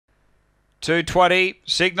220,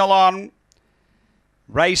 signal on.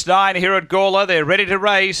 Race 9 here at Gawler. They're ready to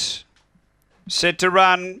race. Set to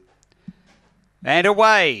run. And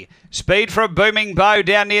away. Speed from Booming Bow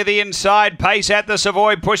down near the inside. Pace at the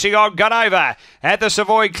Savoy pushing on. Got over. At the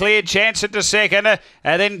Savoy clear. Chance it to second.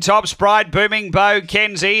 And then Top Sprite, Booming Bow,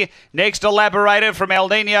 Kenzie. Next Elaborator from El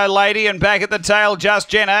Nino Lady. And back at the tail, Just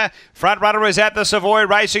Jenna. Front runner is at the Savoy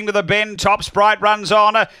racing to the bend. Top Sprite runs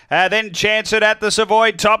on. Then Chance it at the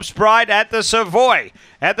Savoy. Top Sprite at the Savoy.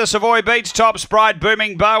 At the Savoy beats Top Sprite,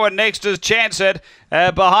 Booming Bow, and next is Chance It.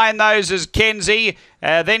 Behind those is Kenzie.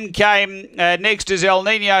 Then came next is El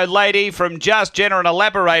Nino Lady from Just Jenna and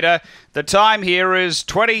Elaborator. The time here is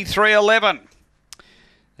 23:11.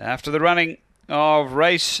 After the running of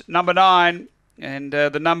race number 9, and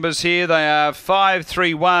the numbers here, they are 5,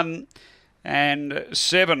 3, 1 and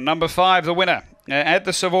 7. Number 5, the winner. At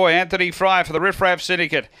the Savoy, Anthony Fry for the Riff Raff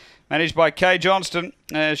Syndicate, managed by Kay Johnston.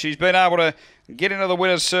 She's been able to get into the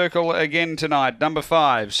winner's circle again tonight. Number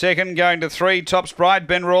 5. Second, going to 3, Top Sprite,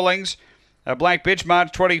 Ben Rawlings. A Black Bitch,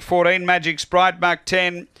 March 2014. Magic Sprite, Mark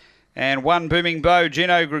 10. And 1, Booming Bow,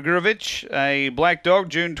 Gino Grigorovich. A Black Dog,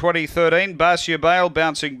 June 2013. Barcia Bale,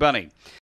 Bouncing Bunny.